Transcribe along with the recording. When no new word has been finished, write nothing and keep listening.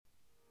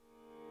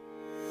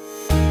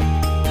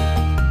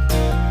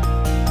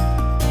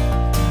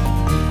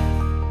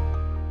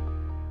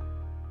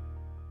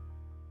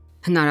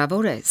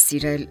Հնարավոր է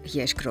սիրել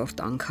երկրորդ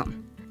անգամ։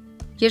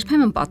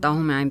 Երբեմն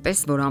պատահում է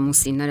այնպես, որ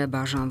ամուսինները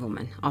բաժանվում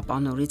են, ապա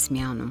նորից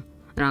միանում։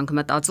 Նրանք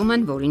մտածում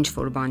են, որ ինչ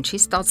որ բան չի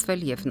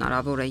ստացվել եւ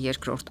հնարավոր է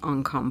երկրորդ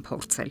անգամ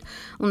փորձել,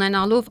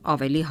 ունենալով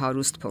ավելի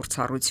հարուստ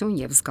փորձառություն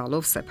եւ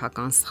զգալով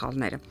սեփական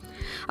սխալները։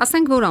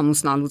 Ասենք որ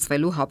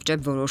ամուսնալուծվելու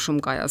հապճեպ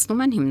որոշում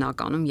կայացնում են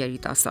հիմնականում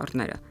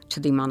երիտասարդները,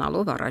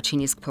 չդիմանալով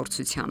առաջին իսկ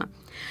փորձությանը։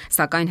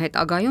 Սակայն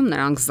հետագայում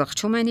նրանք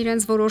զղջում են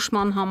իրենց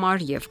որոշման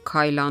համար եւ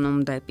քայլանում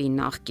դեպի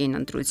նախկին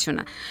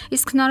ընտրությունը։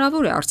 Իսկ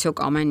հնարավոր է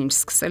արդյոք ամեն ինչ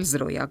սկսել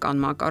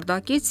զրոյական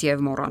մակարդակից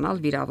եւ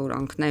մոռանալ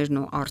վիրավորանքներն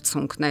ու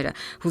արցունքները,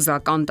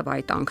 հուզական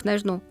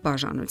տվայտանքներն ու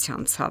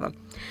բաժանության ցավը։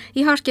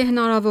 Իհարկե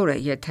հնարավոր է,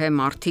 եթե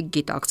մարդիկ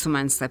գիտակցում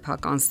են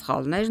սեփական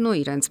սխալներն ու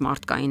իրենց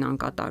մարդկային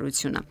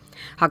անկատարությունը։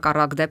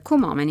 Հակառակ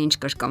դեպքում ամեն ինչ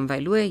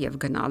կրկնվելու է եւ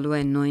գնալու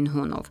է նույն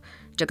հունով։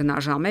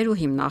 Ճգնաժամեր ու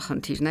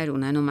հիմնախնդիրներ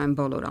ունենում են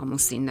բոլոր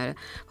ամուսինները,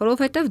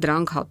 որովհետև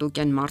դրանք հատուկ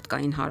են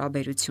մարդկային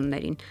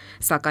հարաբերություններին։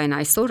 Սակայն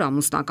այսօր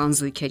ամուսնական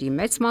զույգերի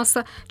մեծ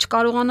մասը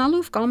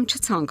չկարողանալով կամ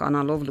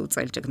չցանկանալով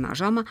լուծել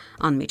ճգնաժամը,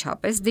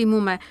 անմիջապես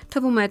դիմում է,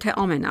 թվում է թե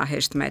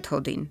ամենահեշտ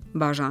մեթոդին՝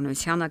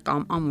 բաժանությանը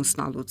կամ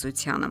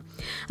ամուսնալուծությանը։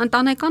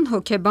 Ընտանեկան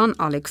հոգեբան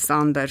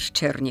Ալեքսանդր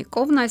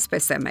Չեռնիկովն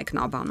այսպես է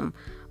մեկնաբանում.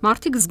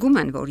 Մարդիկ զգում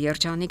են, որ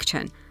երջանիկ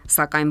չեն,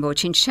 սակայն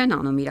ոչինչ չեն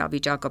անում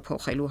իրավիճակը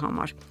փոխելու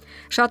համար։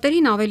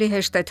 Շատերին ավելի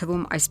հեշտ է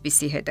թվում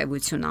այսպիսի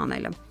հետևություն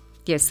անելը.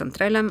 Ես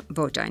ընտրել եմ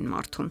ոչ այն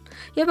մարդուն։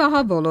 Եվ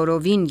ահա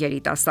բոլորովին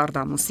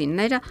երիտասարդ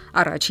ամուսինները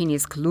առաջին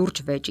իսկ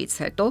լուրջ վեճից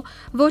հետո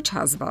ոչ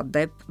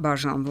հազվադեպ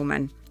բաժանվում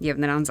են,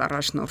 եւ նրանց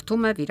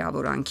առաջնորդում է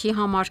վիրավորանքի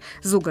համար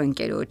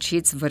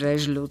զուգընկերոջից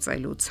վրեժ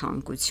լուծելու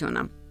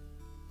ցանկությունը։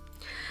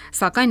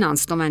 Սակայն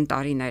անցնում են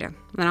տարիները։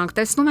 Նրանք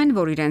տեսնում են,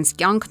 որ իրենց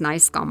կյանքն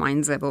այս կամ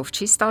այն ձևով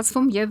չի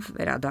ստացվում եւ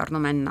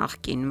վերադառնում են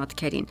նախկին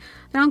մտքերին։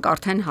 Նրանք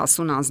արդեն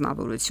հասուն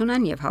անznավորություն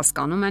են եւ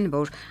հասկանում են,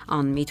 որ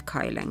անմիտ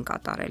քայլ են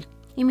կատարել։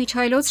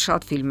 Իմիջայլոց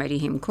շատ ֆիլմերի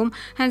հիմքում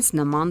հենց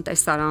նման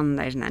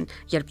տեսարաններն են,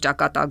 երբ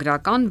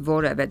ճակատագրական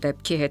որևէ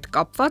դեպքի հետ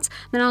կապված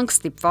նրանք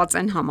ստիպված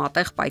են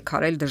համատեղ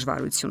պայքարել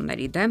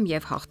դժվարությունների դեմ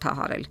եւ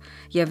հաղթահարել,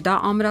 եւ դա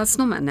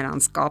ամրացնում է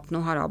նրանց կապն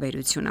ու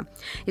հարաբերությունը։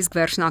 Իսկ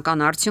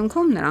վերջնական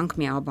արդյունքում նրանք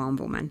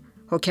միաբանվում են։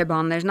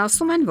 Հոգեբաններն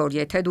ասում են, որ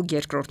եթե դուք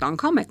երկրորդ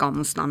անգամ եք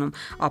ամուսնանում,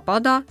 ապա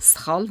դա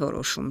սխալ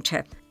որոշում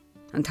չէ։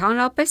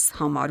 Ընդհանրապես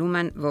համարում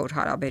են, որ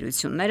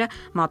հարաբերությունները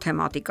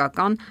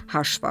մաթեմատիկական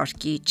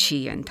հաշվարկի չի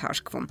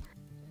ենթարկվում։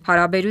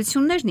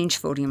 Հարաբերություններն ինչ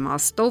որ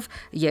իմաստով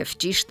եւ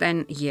ճիշտ են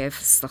եւ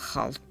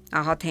սխալ։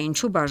 Ահա թե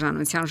ինչու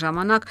բաժանության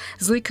ժամանակ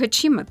զույգը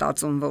չի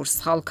մտածում, որ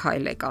սխալ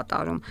քայլ է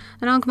կատարում։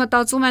 Նրանք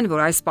մտածում են,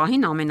 որ այս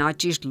պահին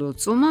ամենաճիշտ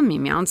լուծումը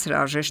միմյանց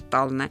հրաժեշտ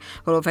տալն է,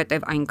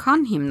 որովհետև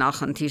այնքան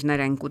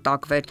հիմնախնդիրներ են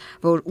կուտակվել,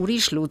 որ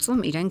ուրիշ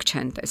լուծում իրենք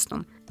չեն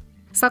տեսնում։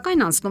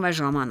 Սակայն անցնում է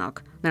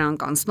ժամանակ,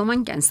 նրանք անցնում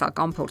են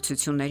կենսական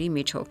փորձությունների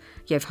միջով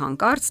եւ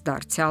հանկարծ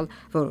դարձյալ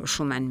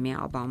որոշում են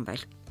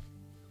միաբանվել։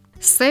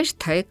 Սեր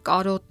թե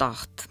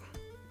կարոտախտ։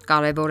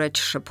 Կարևոր է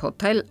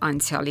չշփոթել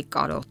անցյալի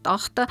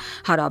կարոտախտը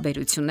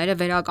հարաբերությունները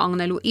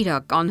վերականգնելու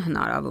իրական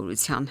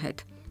հնարավորության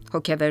հետ։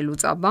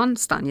 Հոգեվերլուծաբան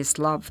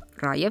Ստանիսլավ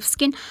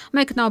Ռաևսկին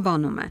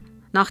մեկնաբանում է.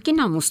 Նախկին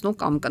ամուսնու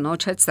կամ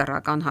կնոջ հետ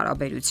սեռական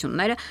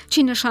հարաբերությունները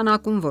չի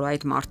նշանակում, որ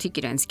այդ մարդիկ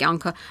իրենց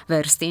կյանքը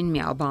վերստին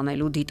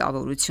միաբանելու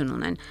դիտավորություն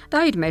ունեն։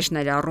 Դա իր մեջ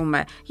ներառում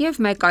է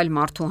եւ մեկ այլ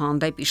մարդու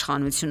հանդեպ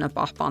իշխանությունը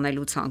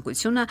պահպանելու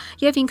ցանկությունը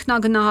եւ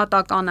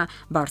ինքնագնահատականը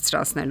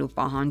բարձրացնելու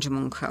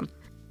պահանջմունքը։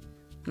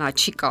 Նա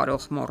չի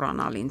կարող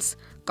մոռանալ ինձ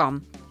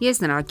կամ ես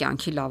նրա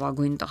կյանքի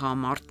լավագույն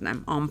տղամարդն եմ,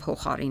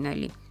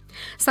 անփոխարինելի։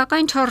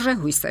 Սակայն չարժե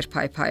հույսեր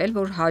փայփայել,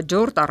 որ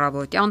հաջորդ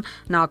առավոտյան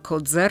նա քո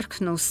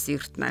ձեռքն ու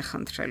սիրտն է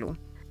խնդրելու։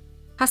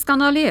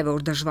 Հասկանալի է,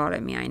 որ դժվար է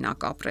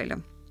միայնակ ապրելը։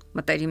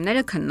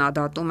 Մտերիմները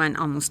քննադատում են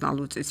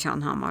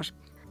ամուսնալուծության համար։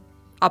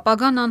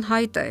 Ապագան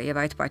անհայտ է եւ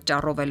այդ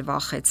պատճառով էլ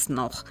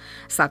վախեցնող,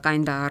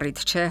 սակայն դա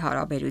առիթ չէ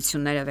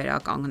հարաբերությունները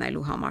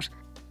վերականգնելու համար։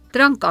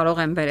 Դրանք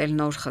կարող են բերել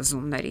նոր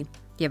խզումների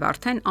եւ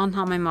արդեն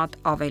անհամեմատ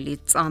ավելի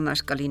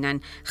ծանր կլինեն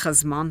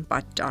խզման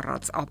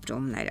պատճառած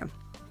ապրումները։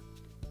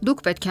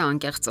 Դուք պետք է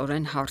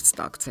անկեղծորեն հարց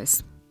տաք ձեզ.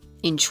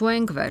 ինչու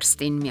ենք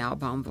վերստին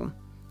միաբանվում։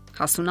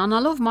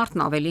 Հասունանալով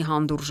մարդն ավելի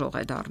հանդուրժող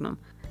է դառնում։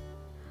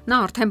 Նա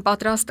արդեն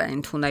պատրաստ է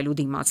ընդունելու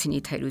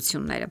դիմացինի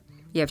թերությունները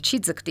եւ չի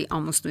ձգտի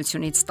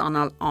ամուսնությունից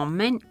ստանալ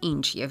ամեն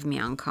ինչ եւ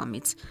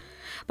միանգամից։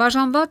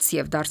 Բաժանված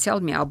եւ դարձյալ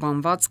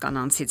միաբանված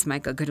կանանցից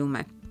մեկը գրում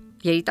է.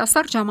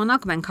 Երիտասարդ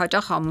ժամանակ մենք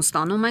հաճախ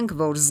ամուսնանում ենք,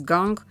 որ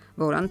զգանք,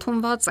 որ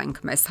ընդունված ենք,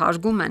 մեզ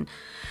հարգում են,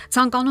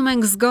 ցանկանում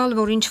ենք զգալ,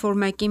 որ ինչ որ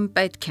մեկին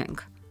պետք ենք,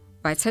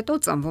 բայց հետո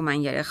ծնվում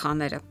են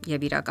երեխաները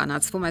եւ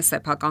իրականացվում է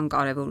սեփական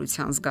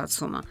կարեւորության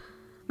զգացումը։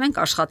 Մենք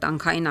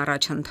աշխատանքային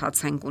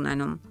առաջընթաց ենք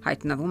ունենում,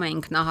 հայտնվում է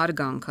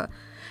ինքնահարգանքը,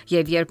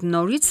 եւ երբ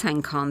նորից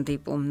ենք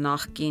հանդիպում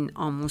նախկին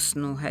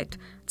ամուսնու հետ,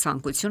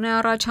 ցանկություն է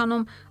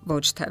առաջանում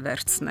ոչ թե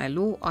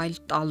վերցնելու, այլ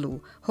տալու,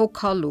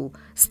 հոգալու,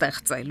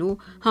 ստեղծելու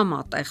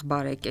համատեղ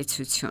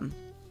բարեկեցություն։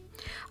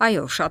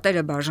 Այո,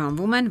 շատերը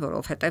բաժանվում են,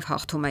 որովհետև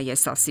հաղթում է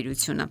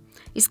եսասիրությունը։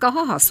 Իսկ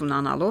ահա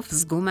հասունանալով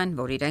զգում են,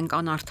 որ իրենք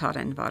անարդար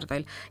են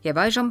վարվել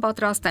եւ այժմ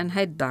պատրաստ են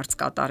հետ դարձ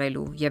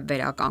կատարելու եւ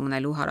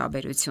վերականգնելու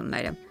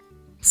հարաբերությունները։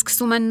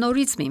 Սկսում են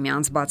նորից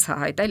միմյանց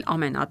բացահայտել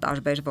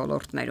ամենատարբեր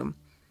ոլորտներում։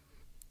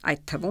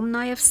 Այդ թվում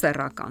նաև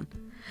սեռական։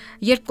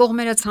 Երբ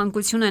կողմերը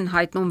ցանկություն են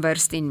հայտնում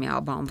վերստին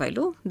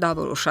միաբանվելու, դա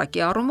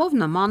որոշակի առումով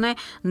նման է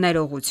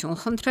ներողություն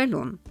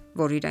խնդրելուն,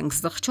 որ իրենք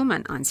զղջում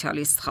են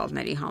անցյալի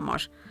սխալների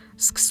համար,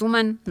 սկսում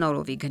են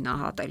նորովի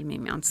գնահատել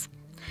միմյանց։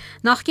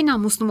 Նախկին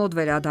ամուսնու մոտ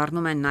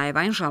վերադառնում են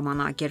նաև այն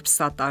ժամանակ, երբ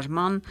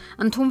սատարման,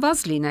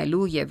 ընդունված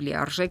լինելու եւ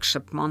լիարժեք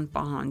շփման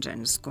պահանջ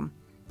են զգում։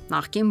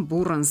 Նախկին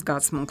բուռն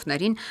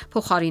զգացմունքներին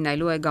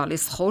փոխարինելու է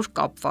գալիս խոր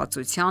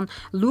կապվածության,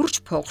 լուրջ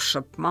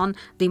փոխշփման,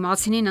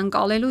 դիմացինին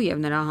ընկալելու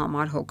եւ նրա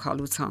համար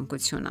հոգալու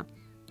ցանկությունը։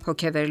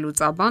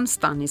 Հոգեվերլուծաբան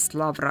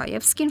Ստանիսլավ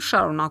Ռաևսկին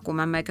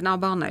շարունակում է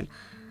մեկնաբանել.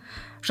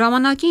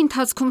 Ժամանակի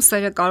ընթացքում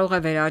սերը կարող է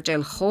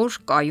վերաճել խոր,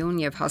 կայուն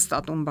եւ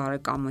հաստատուն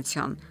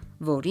բարեկամության,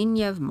 որին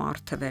եւ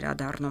մարդը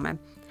վերադառնում է։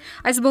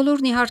 Այս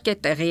բոլորն իհարկե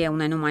տեղի է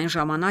ունենում այն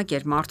ժամանակ,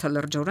 երբ մարդը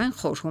լրջորեն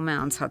խորհում է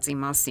անցածի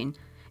մասին,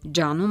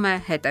 ջանում է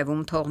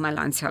հետևում թողնել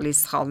անցյալի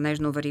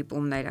սխալներն ու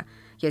վրիպումները։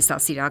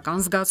 Եսասիրական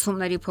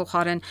զգացումների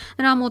փոխարեն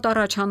նրա մոտ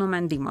առաջանում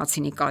են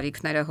դիմացինի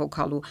կարիքները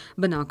հոգալու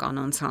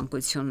բնականon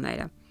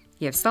ցանկությունները։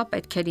 Եվ սա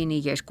պետք է լինի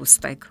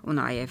երկուստեք ու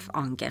նաև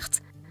անկեղծ։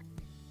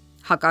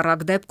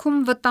 Հակառակ դեպքում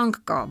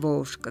վտանգ կա,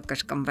 որ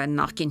կկրկնվեն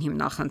նախկին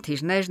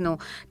հիմնախնդիրներն ու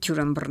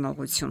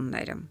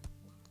թյուրըմբռնողությունները։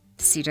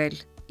 Սիրել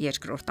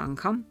երկրորդ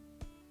անգամ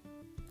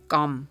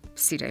կամ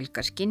սիրել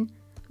կրկին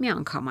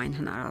միանգամայն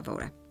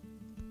հնարավոր է։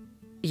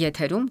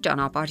 Եթերում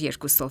ճանապարհ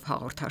երկուսով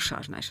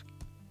հաղորդաշարներ։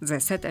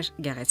 Ձեզ հետ է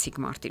Գեղեցիկ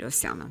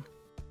Մարտիրոսյանը։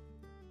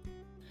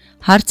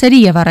 Հարցերի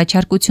եւ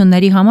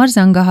առաջարկությունների համար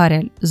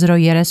զանգահարել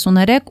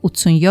 033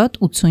 87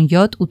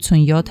 87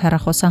 87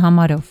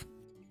 հեռախոսահամարով։